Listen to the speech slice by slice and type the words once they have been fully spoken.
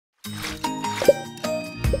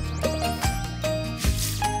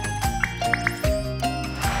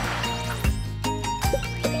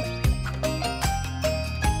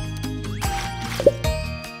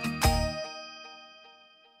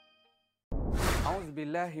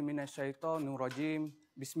A'udzubillahi minasyaitonirrajim.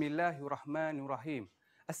 Bismillahirrahmanirrahim.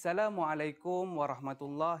 Assalamualaikum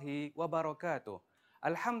warahmatullahi wabarakatuh.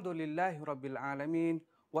 Alhamdulillahirabbil alamin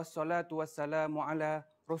wassalatu wassalamu ala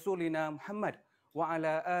rasulina Muhammad wa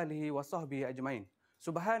ala alihi wa sahbihi ajmain.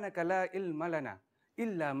 Subhanaka la ilma lana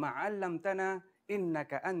illa ma 'allamtana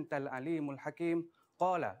innaka antal alimul hakim.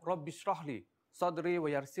 Qala rabbishrah li sadri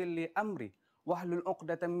wa yassir li amri wahlul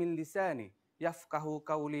 'uqdatam min lisani yafqahu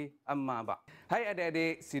qawli amma ba'. Hai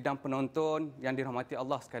adik-adik sidang penonton yang dirahmati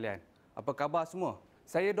Allah sekalian. Apa khabar semua?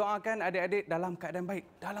 Saya doakan adik-adik dalam keadaan baik,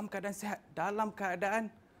 dalam keadaan sihat, dalam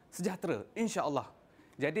keadaan sejahtera, insya-Allah.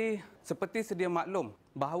 Jadi seperti sedia maklum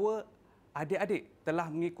bahawa adik-adik telah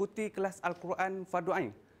mengikuti kelas Al-Quran Fardu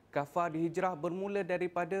Ain Kafar di Hijrah bermula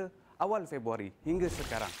daripada awal Februari hingga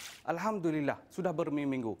sekarang. Alhamdulillah sudah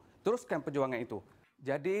berminggu-minggu. Teruskan perjuangan itu.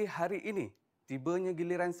 Jadi hari ini tibanya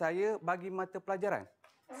giliran saya bagi mata pelajaran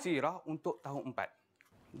Sirah untuk tahun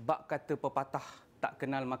 4. Bab kata pepatah, tak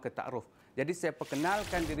kenal maka takruf. Jadi saya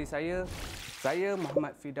perkenalkan diri saya. Saya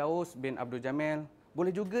Muhammad Firdaus bin Abdul Jamil.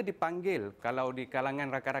 Boleh juga dipanggil, kalau di kalangan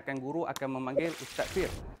rakan-rakan guru akan memanggil Ustaz Fir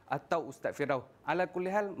atau Ustaz Firdaus. Ala kulli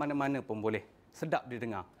hal, mana-mana pun boleh. Sedap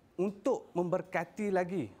didengar. Untuk memberkati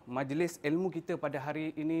lagi majlis ilmu kita pada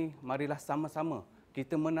hari ini, marilah sama-sama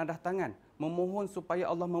kita menadah tangan, memohon supaya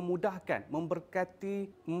Allah memudahkan, memberkati,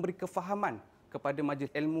 memberi kefahaman kepada majlis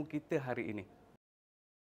ilmu kita hari ini.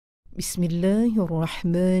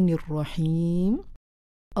 Bismillahirrahmanirrahim.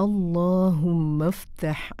 Allahumma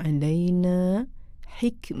aftah alaina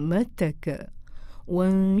hikmataka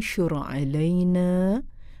wanshur alaina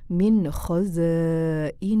min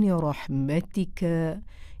khazaini rahmatika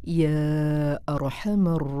ya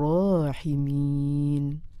arhamar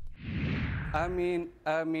rahimin. Amin,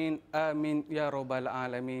 amin, amin ya rabbal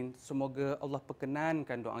alamin. Semoga Allah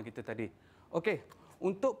perkenankan doa kita tadi. Okey,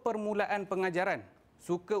 untuk permulaan pengajaran,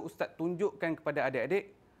 suka Ustaz tunjukkan kepada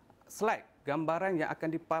adik-adik slide gambaran yang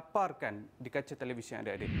akan dipaparkan di kaca televisyen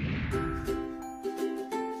adik-adik.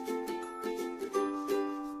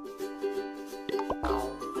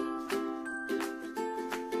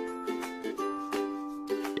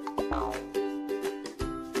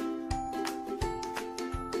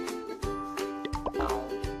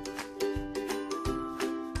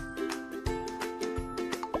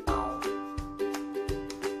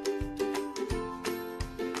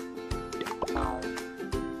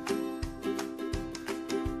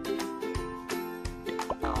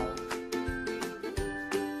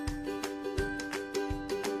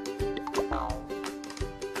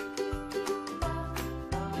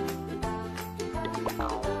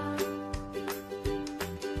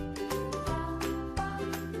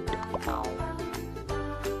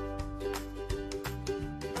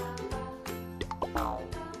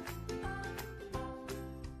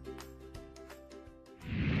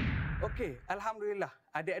 Okey, alhamdulillah.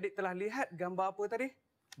 Adik-adik telah lihat gambar apa tadi?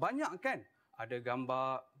 Banyak kan? Ada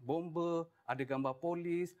gambar bomba, ada gambar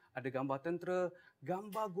polis, ada gambar tentera,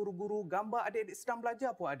 gambar guru-guru, gambar adik-adik sedang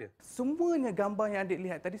belajar pun ada. Semuanya gambar yang adik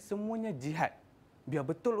lihat tadi semuanya jihad. Biar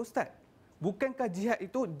betul Ustaz. Bukankah jihad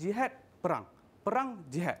itu jihad perang? Perang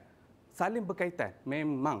jihad. Saling berkaitan.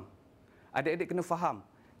 Memang. Adik-adik kena faham.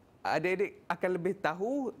 Adik-adik akan lebih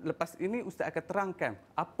tahu lepas ini Ustaz akan terangkan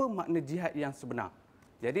apa makna jihad yang sebenar.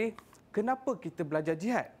 Jadi, kenapa kita belajar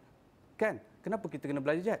jihad? Kan? Kenapa kita kena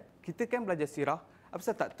belajar jihad? Kita kan belajar sirah.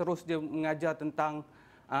 Apasal tak terus dia mengajar tentang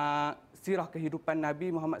sirah kehidupan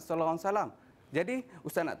Nabi Muhammad SAW? Jadi,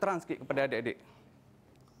 Ustaz nak terang sikit kepada adik-adik.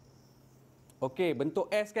 Okey, bentuk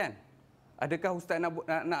S kan? Adakah Ustaz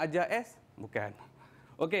nak ajar S? Bukan.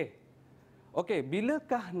 Okey,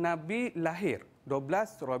 bilakah Nabi lahir?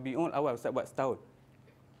 12 Rabiul Awal, Ustaz buat setahun.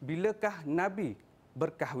 Bilakah Nabi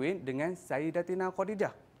berkahwin dengan Sayyidatina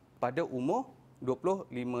Khadijah pada umur 25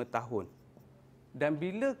 tahun? Dan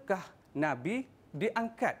bilakah Nabi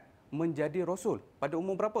diangkat menjadi Rasul pada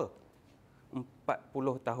umur berapa? 40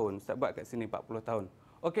 tahun. Ustaz buat kat sini 40 tahun.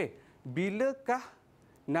 Okey, bilakah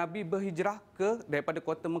Nabi berhijrah daripada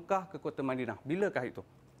kota Mekah ke kota Madinah? Bilakah itu?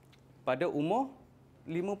 Pada umur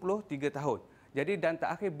 53 tahun. Jadi dan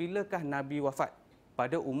terakhir, bilakah Nabi wafat?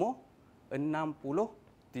 Pada umur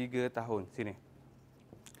 63 tahun. Sini.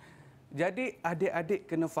 Jadi adik-adik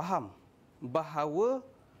kena faham bahawa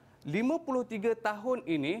 53 tahun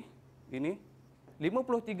ini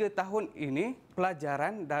 53 tahun ini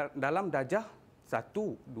pelajaran dalam darjah 1,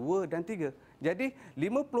 2 dan 3. Jadi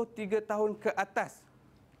 53 tahun ke atas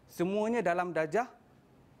semuanya dalam darjah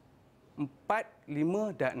 4,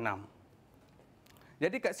 5 dan 6.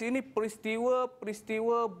 Jadi kat sini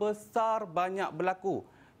peristiwa-peristiwa besar banyak berlaku.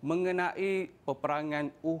 mengenai peperangan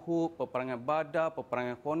Uhud, peperangan Badar,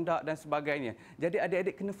 peperangan Khandaq dan sebagainya. Jadi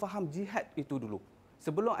adik-adik kena faham jihad itu dulu.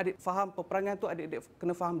 Sebelum adik faham peperangan tu, adik-adik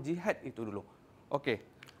kena faham jihad itu dulu. Okey.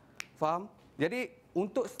 Faham? Jadi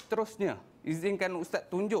untuk seterusnya, izinkan Ustaz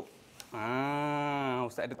tunjuk.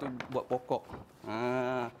 Ustaz ada tu buat pokok.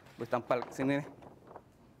 Boleh tampal ke sini ni.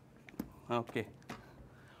 Okey.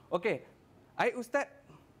 Okey. Ustaz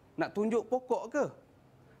nak tunjuk pokok ke?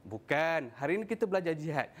 Bukan. Hari ini kita belajar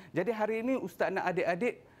jihad. Jadi hari ini Ustaz nak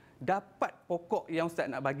adik-adik dapat pokok yang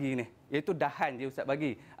Ustaz nak bagi ni. Iaitu dahan je Ustaz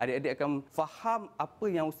bagi. Adik-adik akan faham apa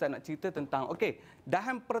yang Ustaz nak cerita tentang. Okey.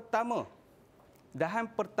 Dahan pertama. Dahan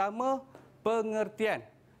pertama, pengertian.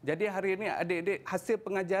 Jadi hari ini adik-adik hasil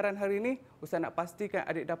pengajaran hari ini Ustaz nak pastikan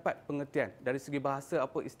adik dapat pengertian. Dari segi bahasa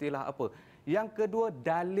apa, istilah apa. Yang kedua,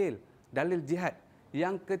 dalil. Dalil jihad.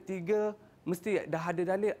 Yang ketiga, mesti dah ada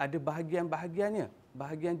dalil, ada bahagian-bahagiannya.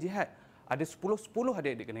 Bahagian jihad. Ada 10-10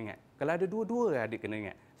 adik-adik kena ingat. Kalau ada 2-2 adik kena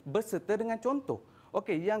ingat. Berserta dengan contoh.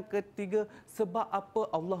 Okey, yang ketiga, sebab apa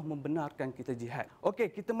Allah membenarkan kita jihad. Okey,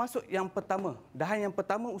 kita masuk yang pertama. Dahan yang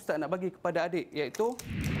pertama Ustaz nak bagi kepada adik, iaitu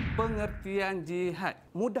pengertian jihad.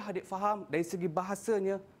 Mudah adik faham dari segi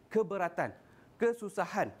bahasanya, keberatan,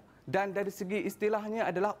 kesusahan. Dan dari segi istilahnya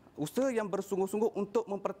adalah usaha yang bersungguh-sungguh untuk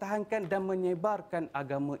mempertahankan dan menyebarkan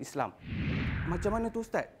agama Islam. Macam mana tu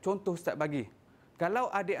Ustaz? Contoh Ustaz bagi. Kalau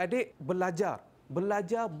adik-adik belajar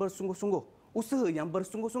bersungguh-sungguh, usaha yang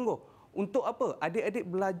bersungguh-sungguh. Untuk apa? Adik-adik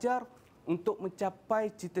belajar untuk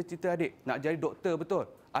mencapai cita-cita adik. Nak jadi doktor betul,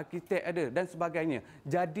 arkitek ada dan sebagainya.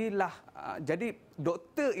 Jadi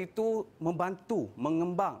doktor itu membantu,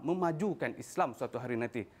 mengembang, memajukan Islam suatu hari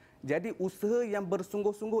nanti. Jadi usaha yang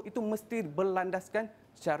bersungguh-sungguh itu mesti berlandaskan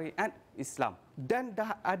syariat Islam. Dan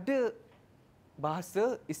dah ada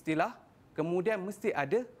bahasa, istilah, kemudian mesti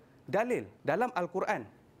ada dalil dalam Al-Quran.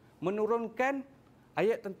 Menurunkan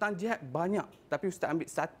ayat tentang jihad banyak, tapi Ustaz ambil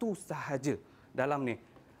satu sahaja dalam ni.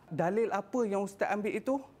 Dalil apa yang Ustaz ambil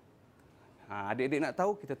itu? Adik-adik nak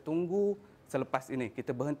tahu, kita tunggu selepas ini.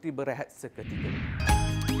 Kita berhenti berehat seketika.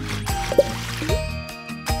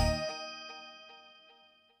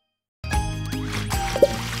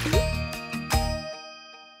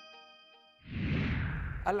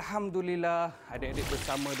 Alhamdulillah, adik-adik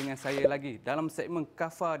bersama dengan saya lagi dalam segmen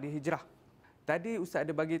Kafah di Hijrah. Tadi Ustaz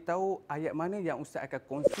ada bagi tahu ayat mana yang Ustaz akan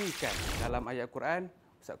kongsikan dalam ayat Quran.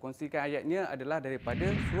 Ustaz kongsikan ayatnya adalah daripada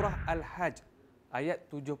surah Al-Hajj ayat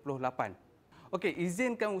 78. Okey,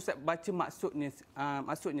 izinkan Ustaz baca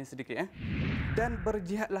maksudnya sedikit. Dan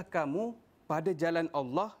berjihadlah kamu pada jalan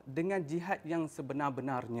Allah dengan jihad yang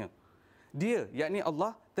sebenar-benarnya. Dia, yakni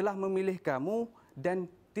Allah, telah memilih kamu dan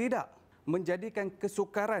tidak menjadikan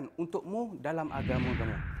kesukaran untukmu dalam agama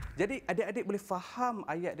kamu. Jadi adik-adik boleh faham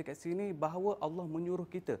ayat dekat sini bahawa Allah menyuruh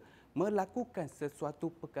kita melakukan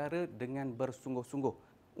sesuatu perkara dengan bersungguh-sungguh.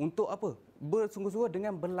 Untuk apa? Bersungguh-sungguh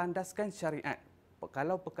dengan berlandaskan syariat.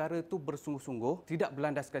 Kalau perkara itu bersungguh-sungguh, tidak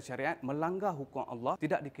berlandaskan syariat, melanggar hukum Allah,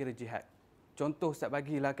 tidak dikira jihad. Contoh Ustaz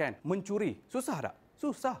bagilah kan, mencuri. Susah tak?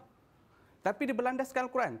 Susah. Tapi dia berlandaskan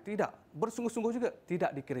Al-Quran? Tidak. Bersungguh-sungguh juga? Tidak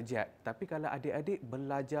dikira jihad. Tapi kalau adik-adik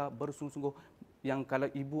belajar bersungguh-sungguh, yang kalau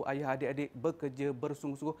ibu, ayah, adik-adik bekerja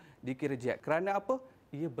bersungguh-sungguh, dikira jihad. Kerana apa?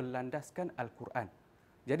 Ia berlandaskan Al-Quran.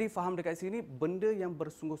 Jadi faham dekat sini, benda yang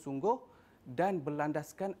bersungguh-sungguh dan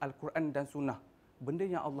berlandaskan Al-Quran dan Sunnah. Benda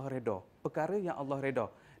yang Allah redha. Perkara yang Allah redha.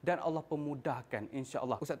 Dan Allah pemudahkan,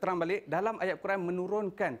 insya-Allah. Ustaz terang balik, dalam ayat Quran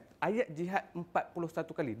menurunkan ayat jihad 41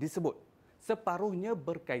 kali disebut. Separuhnya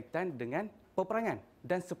berkaitan dengan peperangan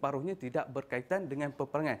dan separuhnya tidak berkaitan dengan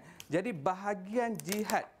peperangan. Jadi bahagian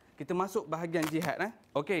jihad, kita masuk bahagian jihad.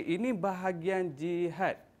 Okey, ini bahagian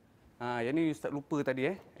jihad. Yang ni Ustaz lupa tadi.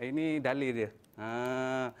 Ini dalil dia.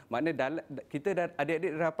 Maknanya kita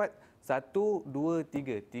adik-adik dapat 1, 2,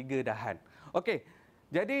 3. 3 dahan. Okey,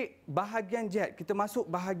 jadi bahagian jihad, kita masuk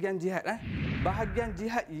bahagian jihad. Bahagian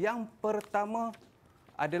jihad yang pertama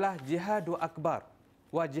adalah jihadul akbar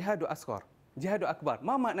wa jihadul asghar. Jihadul akbar.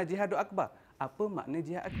 Apa makna jihadul akbar? Apa makna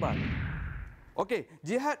jihad akbar? Okey,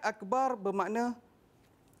 jihad akbar bermakna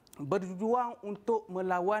berjuang untuk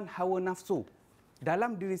melawan hawa nafsu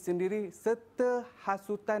dalam diri sendiri serta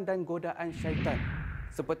hasutan dan godaan syaitan.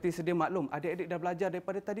 Seperti sedia maklum, adik-adik dah belajar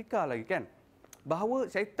daripada tadika lagi kan,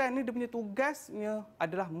 bahawa syaitan ni dia punya tugasnya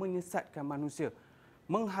adalah menyesatkan manusia,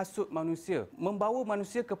 menghasut manusia, membawa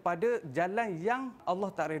manusia kepada jalan yang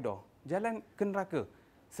Allah tak redha, jalan ke neraka.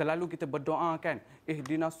 Selalu kita berdoa kan,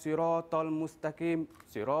 ihdinas siratal mustaqim,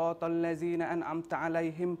 siratal ladzina an'amta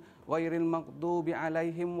alaihim ghairil maghdubi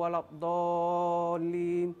alaihim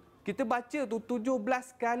waladdallin. Kita baca tu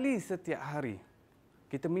 17 kali setiap hari.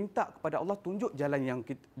 Kita minta kepada Allah tunjuk jalan yang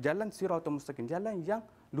jalan siratal mustaqim, jalan yang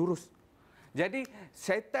lurus. Jadi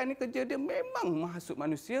syaitan ni kerja dia memang menghasut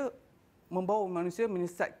manusia, membawa manusia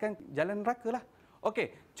menyesatkan jalan neraka lah.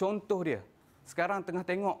 Okey, contoh dia. Sekarang tengah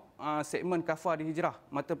tengok segmen kafar di hijrah,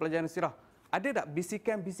 mata pelajaran sirah. Ada tak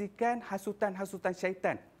bisikan-bisikan hasutan-hasutan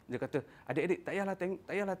syaitan? Dia kata, adik-adik tak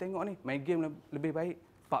payahlah tengok ni, main game lebih baik.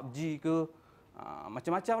 PUBG ke,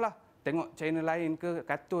 macam-macam lah. Tengok channel lain ke,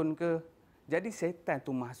 kartun ke. Jadi syaitan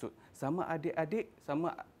tu menghasut. Sama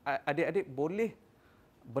adik-adik boleh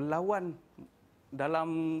berlawan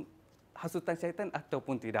dalam hasutan syaitan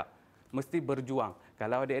ataupun tidak. Mesti berjuang.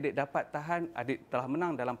 Kalau adik-adik dapat tahan, adik telah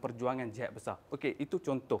menang dalam perjuangan jihad besar. Okey, itu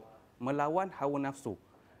contoh. Melawan hawa nafsu.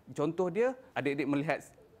 Contoh dia, adik-adik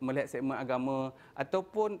melihat segmen agama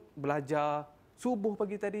ataupun belajar subuh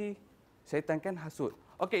pagi tadi, syaitan kan hasut.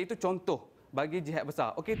 Okey, itu contoh bagi jihad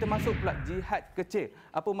besar. Okey, termasuk pula jihad kecil.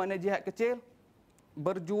 Apa makna jihad kecil?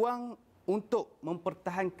 Berjuang untuk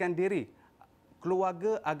mempertahankan diri,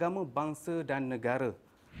 keluarga, agama, bangsa dan negara.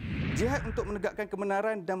 Jihad untuk menegakkan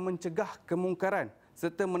kebenaran dan mencegah kemungkaran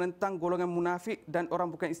serta menentang golongan munafik dan orang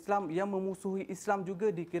bukan Islam yang memusuhi Islam juga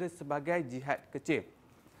dikira sebagai jihad kecil.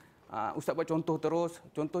 Ustaz buat contoh terus.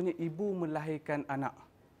 Contohnya ibu melahirkan anak.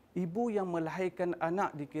 Ibu yang melahirkan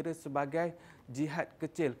anak dikira sebagai jihad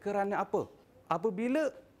kecil. Kerana apa? Apabila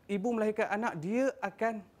ibu melahirkan anak, dia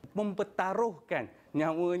akan mempertaruhkan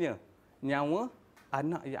nyawanya. Nyawa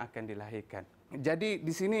anak yang akan dilahirkan. Jadi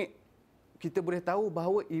di sini kita boleh tahu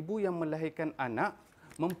bahawa ibu yang melahirkan anak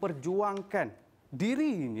memperjuangkan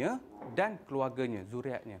dirinya dan keluarganya,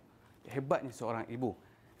 zuriatnya. Hebatnya seorang ibu.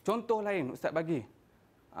 Contoh lain Ustaz bagi.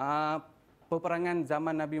 Peperangan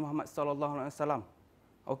zaman Nabi Muhammad SAW.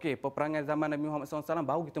 Okey, peperangan zaman Nabi Muhammad SAW,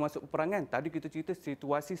 baru kita masuk peperangan. Tadi kita cerita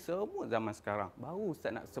situasi semua zaman sekarang. Baru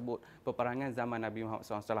Ustaz nak sebut peperangan zaman Nabi Muhammad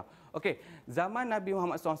SAW. Okey, zaman Nabi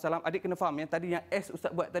Muhammad SAW, adik kena faham yang tadi yang S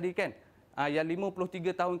Ustaz buat tadi kan. Yang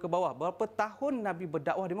 53 tahun ke bawah. Berapa tahun Nabi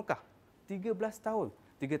berdakwah di Mekah? 13 tahun.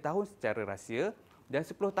 3 tahun secara rahsia dan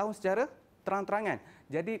 10 tahun secara terang-terangan.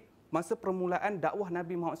 Jadi masa permulaan dakwah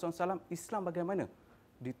Nabi Muhammad SAW, Islam bagaimana?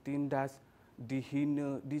 Ditindas,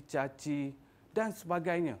 dihina, dicaci dan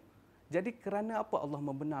sebagainya. Jadi kerana apa Allah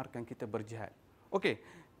membenarkan kita berjihad? Okey,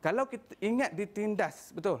 kalau kita ingat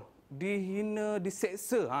ditindas, betul? Dihina,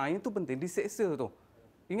 diseksa. Itu penting, diseksa tu.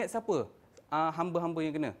 Ingat siapa? Hamba-hamba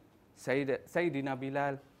yang kena. Sayyidina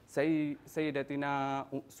Bilal, Sayyidatina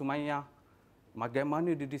Sumayyah.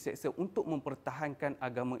 Bagaimana dia diseksa untuk mempertahankan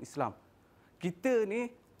agama Islam. Kita ni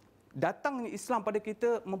datangnya Islam pada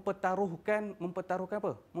kita mempertaruhkan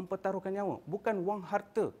apa? Mempertaruhkan nyawa. Bukan wang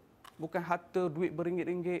harta. Bukan harta, duit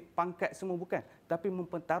beringgit-ringgit, pangkat semua bukan. Tapi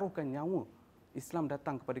mempertaruhkan nyawa. Islam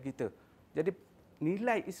datang kepada kita. Jadi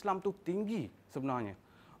nilai Islam tu tinggi sebenarnya.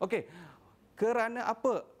 Okey. Kerana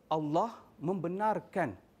apa Allah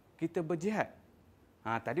membenarkan kita berjihad?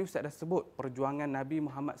 Tadi Ustaz dah sebut perjuangan Nabi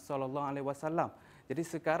Muhammad SAW. Jadi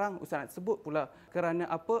sekarang Ustaz nak sebut pula kerana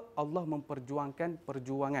apa Allah memperjuangkan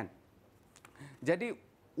perjuangan. Jadi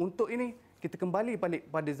untuk ini kita kembali balik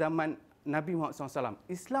pada zaman Nabi Muhammad SAW.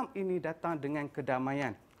 Islam ini datang dengan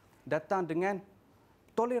kedamaian, datang dengan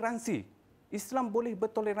toleransi. Islam boleh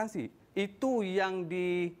bertoleransi. Itu yang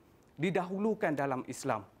didahulukan dalam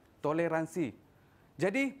Islam, toleransi.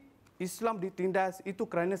 Jadi Islam ditindas, itu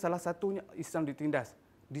kerana salah satunya Islam ditindas,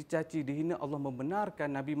 dicaci, dihina. Allah membenarkan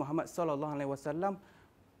Nabi Muhammad SAW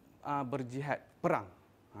berjihad, perang.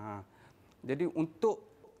 Jadi untuk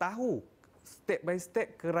tahu step by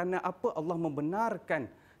step kerana apa Allah membenarkan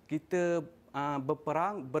kita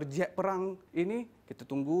berperang, berjihad perang ini, kita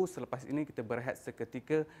tunggu. Selepas ini kita berehat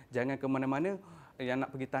seketika. Jangan ke mana-mana. Yang nak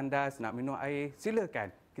pergi tandas, nak minum air, silakan.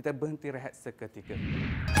 Kita berhenti rehat seketika.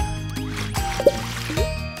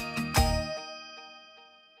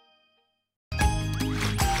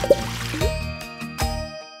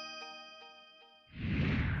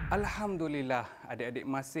 Alhamdulillah, adik-adik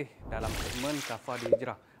masih dalam segmen Kafar di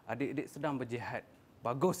Hijrah. Adik-adik sedang berjihad.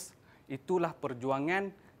 Bagus. Itulah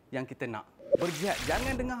perjuangan yang kita nak. Berjihad.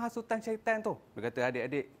 Jangan dengar hasutan syaitan tu. Dia kata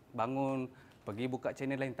adik-adik bangun, pergi buka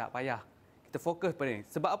channel lain, tak payah. Kita fokus pada ini.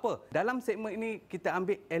 Sebab apa? Dalam segmen ini kita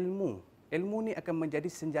ambil ilmu. Ilmu ni akan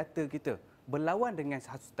menjadi senjata kita. Berlawan dengan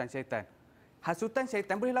hasutan syaitan. Hasutan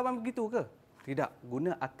syaitan boleh lawan begitu ke? Tidak.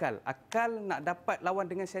 Guna akal. Akal nak dapat lawan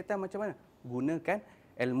dengan syaitan macam mana? Gunakan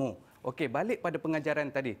ilmu. Okey, balik pada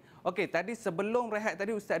pengajaran tadi. Okey, tadi sebelum rehat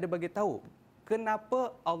tadi Ustaz ada bagi tahu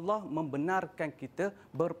kenapa Allah membenarkan kita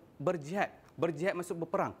berjihad. Berjihad maksud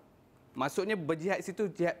berperang. Maksudnya berjihad situ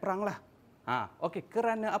jihad perang lah. Okey,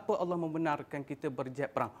 kerana apa Allah membenarkan kita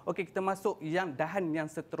berjihad perang? Okey, kita masuk yang dahan yang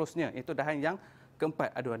seterusnya, iaitu dahan yang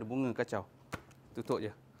keempat. Aduh, ada bunga kacau. Tutup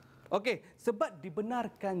je. Okey, sebab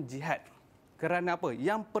dibenarkan jihad. Kerana apa?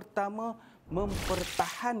 Yang pertama,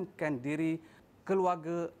 mempertahankan diri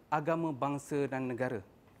keluarga, agama, bangsa dan negara.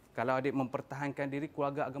 Kalau adik mempertahankan diri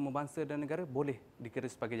keluarga, agama, bangsa dan negara, boleh dikira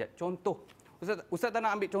sebagai jihad. Contoh, Ustaz tak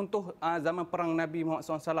nak ambil contoh zaman perang Nabi Muhammad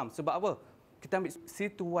SAW. Sebab apa? Kita ambil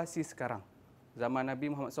situasi sekarang. Zaman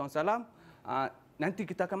Nabi Muhammad SAW, nanti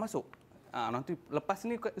kita akan masuk. Nanti lepas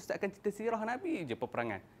ni Ustaz akan cerita sirah Nabi je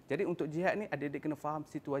peperangan. Jadi untuk jihad ni adik-adik kena faham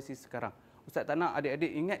situasi sekarang. Ustaz tak nak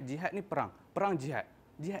adik-adik ingat jihad ni perang. Perang jihad.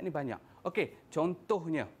 Jihad ni banyak. Okey,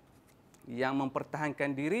 contohnya yang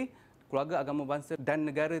mempertahankan diri keluarga, agama, bangsa dan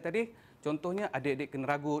negara tadi, contohnya adik-adik kena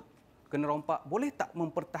ragut, kena rompak, boleh tak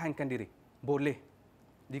mempertahankan diri? Boleh.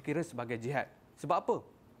 Dikira sebagai jihad. Sebab apa?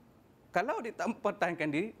 Kalau adik tak mempertahankan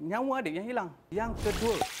diri, nyawa adik yang hilang. Yang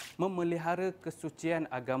kedua, memelihara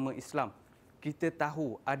kesucian agama Islam. Kita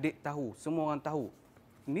tahu, adik tahu, semua orang tahu,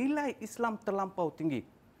 nilai Islam terlampau tinggi.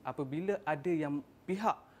 Apabila ada yang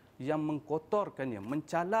pihak yang mengkotorkannya,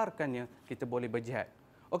 mencalarkannya, kita boleh berjihad.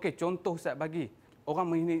 Okey, contoh Ustaz bagi.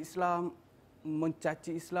 Orang menghina Islam,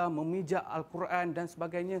 mencaci Islam, memijak Al-Quran dan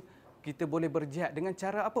sebagainya, kita boleh berjihad dengan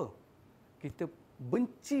cara apa? Kita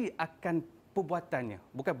benci akan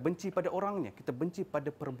perbuatannya. Bukan benci pada orangnya, kita benci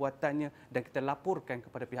pada perbuatannya dan kita laporkan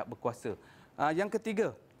kepada pihak berkuasa. Yang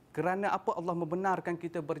ketiga, kerana apa Allah membenarkan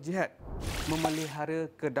kita berjihad? Memelihara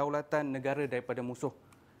kedaulatan negara daripada musuh.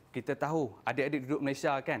 Kita tahu, adik-adik duduk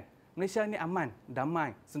Malaysia kan? Malaysia ni aman,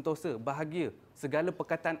 damai, sentosa, bahagia. Segala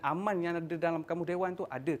perkataan aman yang ada dalam kamus dewan tu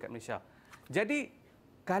ada kat Malaysia. Jadi,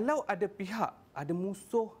 kalau ada pihak, ada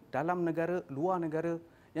musuh dalam negara, luar negara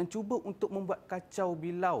yang cuba untuk membuat kacau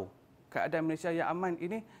bilau keadaan Malaysia yang aman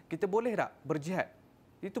ini, kita boleh tak berjihad?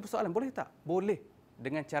 Itu persoalan, boleh tak? Boleh.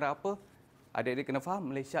 Dengan cara apa? Adik-adik kena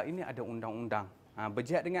faham, Malaysia ini ada undang-undang.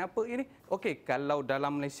 Berjihad dengan apa ini? Okey, kalau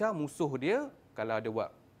dalam Malaysia musuh dia, kalau ada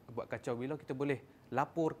buat kacau bilau, kita boleh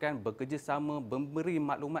laporkan, bekerjasama, memberi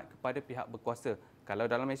maklumat kepada pihak berkuasa.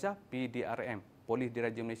 Kalau dalam Malaysia, PDRM, Polis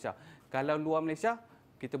Diraja Malaysia. Kalau luar Malaysia,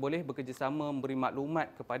 kita boleh bekerjasama memberi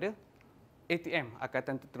maklumat kepada ATM,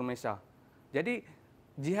 Angkatan Tentera Malaysia. Jadi,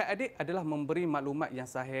 jihad adik adalah memberi maklumat yang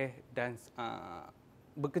sahih dan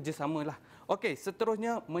bekerjasamalah. Okey,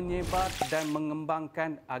 seterusnya menyebar dan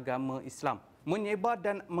mengembangkan agama Islam. Menyebar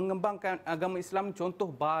dan mengembangkan agama Islam,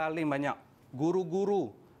 contoh paling banyak.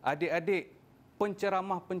 Guru-guru, adik-adik,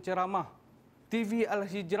 penceramah-penceramah, TV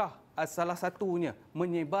Al-Hijrah, salah satunya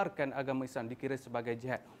menyebarkan agama Islam dikira sebagai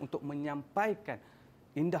jihad untuk menyampaikan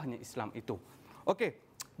indahnya Islam itu. Okey,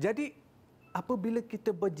 jadi apabila kita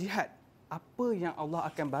berjihad, apa yang Allah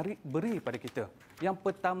akan beri pada kita? Yang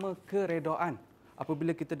pertama, keredaan.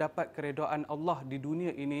 Apabila kita dapat keredaan Allah di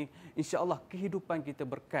dunia ini, insya-Allah kehidupan kita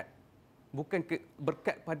berkat. Bukan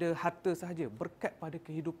berkat pada harta sahaja, berkat pada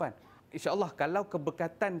kehidupan. InsyaAllah kalau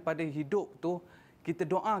keberkatan pada hidup tu, kita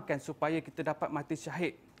doakan supaya kita dapat mati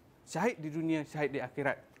syahid. Syahid di dunia, syahid di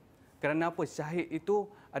akhirat. Kerana apa? Syahid itu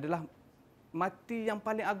adalah mati yang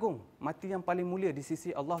paling agung, mati yang paling mulia di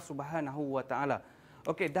sisi Allah Subhanahu Wa Taala.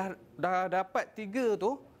 Okey, dah dapat tiga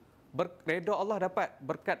tu, redha Allah dapat,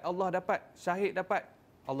 berkat Allah dapat, syahid dapat,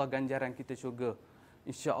 Allah ganjaran kita syurga.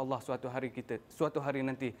 InsyaAllah suatu hari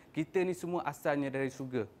nanti, kita ni semua asalnya dari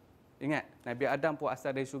syurga. Ingat, Nabi Adam pun asal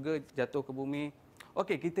dari syurga, jatuh ke bumi.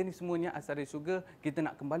 Okey, kita ni semuanya asal dari syurga, kita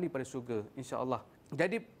nak kembali pada syurga, insya-Allah.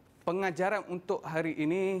 Jadi, pengajaran untuk hari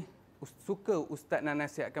ini, suka Ustaz nak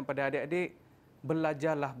nasihatkan pada adik-adik,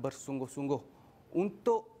 belajarlah bersungguh-sungguh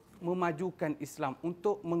untuk memajukan Islam,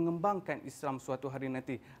 untuk mengembangkan Islam suatu hari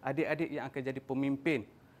nanti. Adik-adik yang akan jadi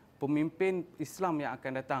pemimpin Islam yang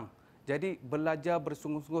akan datang. Jadi, belajar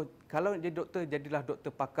bersungguh-sungguh. Kalau nak jadi doktor, jadilah doktor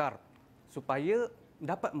pakar supaya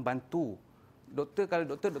dapat membantu. Doktor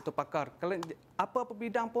pakar. Kalau apa-apa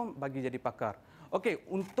bidang pun bagi jadi pakar. Okey,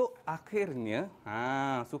 untuk akhirnya,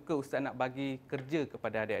 suka Ustaz nak bagi kerja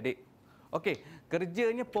kepada adik-adik. Okey,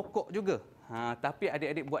 kerjanya pokok juga. Tapi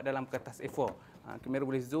adik-adik buat dalam kertas A4. Kamera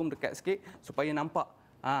boleh zoom dekat sikit supaya nampak.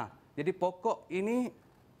 Jadi pokok ini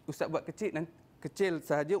Ustaz buat kecil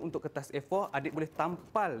sahaja untuk kertas A4. Adik boleh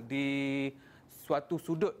tampal di suatu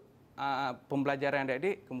sudut pembelajaran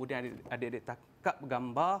adik-adik. Kemudian adik-adik tangkap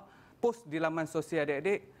gambar, post di laman sosial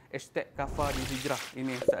adik-adik, hashtag kafar di hijrah.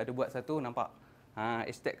 Ini Ustaz ada buat satu, nampak?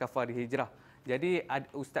 Hashtag kafar di hijrah. Jadi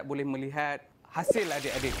Ustaz boleh melihat hasil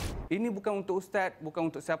adik-adik. Ini bukan untuk Ustaz, bukan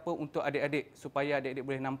untuk siapa, untuk adik-adik supaya adik-adik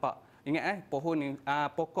boleh nampak. Ingat pohon ni,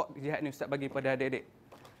 pokok jihad ni Ustaz bagi pada adik-adik.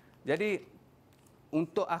 Jadi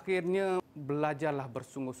untuk akhirnya belajarlah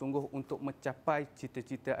bersungguh-sungguh untuk mencapai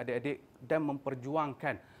cita-cita adik-adik dan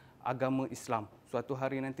memperjuangkan agama Islam. Suatu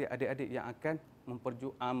hari nanti adik-adik yang akan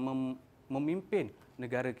memimpin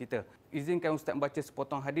negara kita. Izinkan Ustaz membaca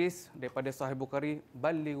sepotong hadis daripada Sahih Bukhari,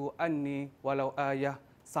 balighu anni walau ayah,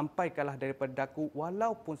 sampaikanlah daripada aku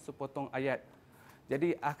walaupun sepotong ayat.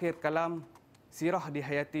 Jadi akhir kalam, sirah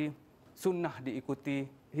dihayati, sunnah diikuti,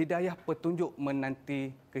 hidayah petunjuk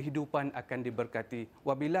menanti, kehidupan akan diberkati.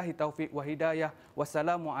 Wabillahi taufiq wa hidayah.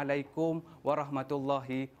 Wassalamualaikum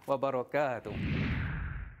warahmatullahi wabarakatuh.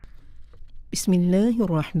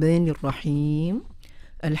 Bismillahirrahmanirrahim.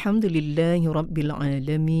 Alhamdulillahi Rabbil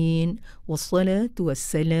Alamin. Wassalatu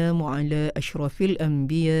wassalamu ala ashrafil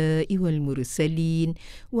anbiya'i wal mursalin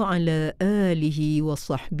wa ala alihi wa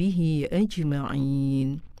sahbihi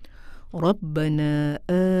ajma'in. Rabbana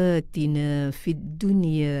atina fid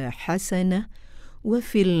dunya hasanah wa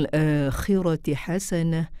fil akhirati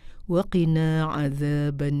hasanah wa qina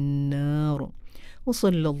adzaban nar.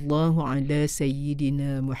 وصلى الله على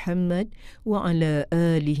سيدنا محمد وعلى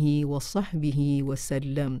آله وصحبه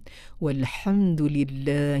وسلم والحمد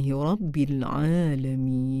لله رب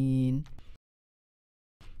العالمين.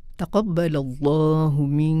 تقبل الله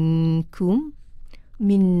منكم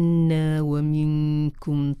منا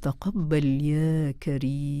ومنكم تقبل يا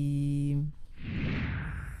كريم.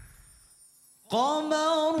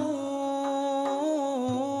 قمرون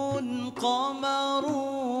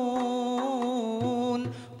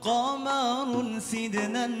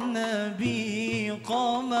سيدنا النبي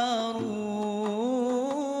قمرون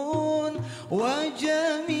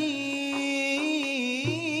وجميل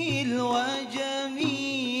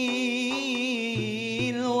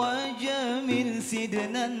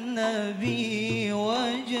سيدنا النبي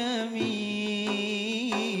وجميل.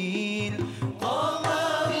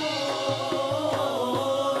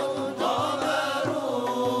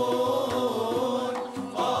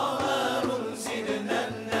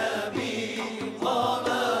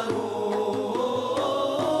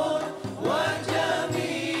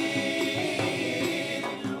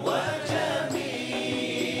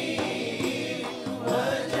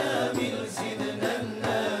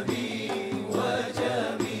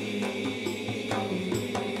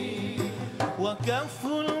 وكف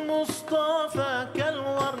المصطفى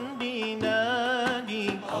كالورد نادي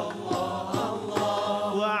الله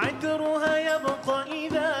الله، وعطرها يبقى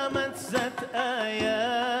إذا مست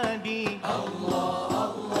أيادي الله